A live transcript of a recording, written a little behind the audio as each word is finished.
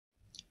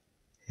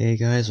Hey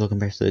guys, welcome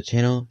back to the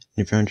channel.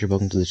 If you're new,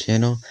 welcome to the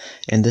channel.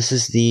 And this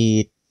is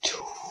the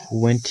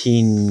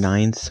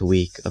 29th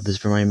week of the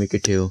Super Mario Maker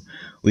 2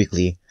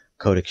 weekly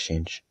code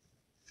exchange.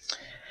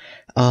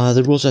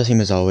 The rules are the same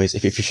as always.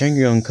 If you're sharing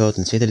your own code,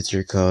 then say that it's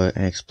your code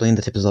and explain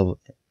the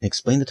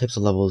types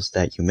of levels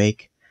that you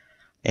make.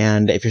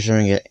 And if you're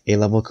sharing a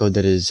level code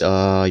that is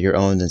your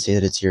own, then say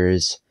that it's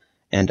yours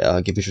and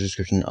give a short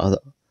description of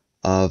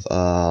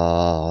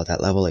that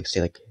level. Like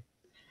say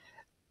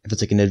if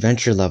it's like an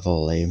adventure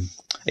level,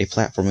 a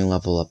platforming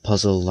level, a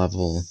puzzle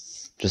level,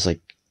 just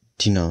like,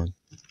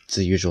 it's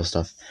the usual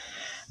stuff.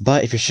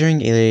 But if you're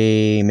sharing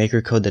a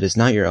maker code that is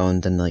not your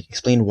own, then like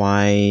explain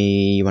why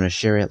you want to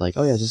share it. Like,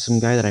 oh yeah, this is some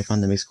guy that I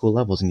found that makes cool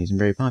levels and he's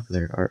very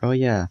popular. Or, oh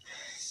yeah,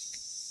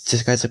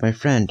 this guy's like my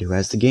friend who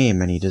has the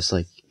game and he just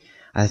like,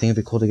 I think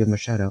it'd be cool to give him a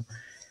shout out.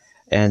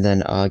 And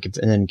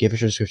then give a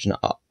short description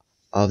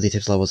of the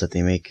tips levels that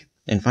they make.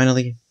 And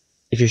finally,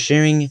 if you're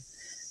sharing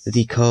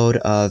the code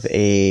of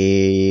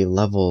a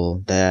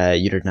level that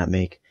you did not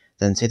make,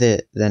 then say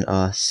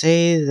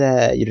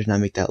that you did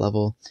not make that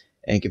level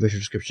and give us your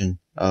description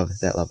of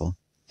that level.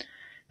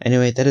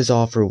 Anyway, that is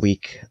all for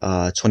week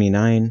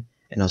 29,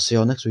 and I'll see you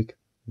all next week.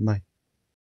 Bye.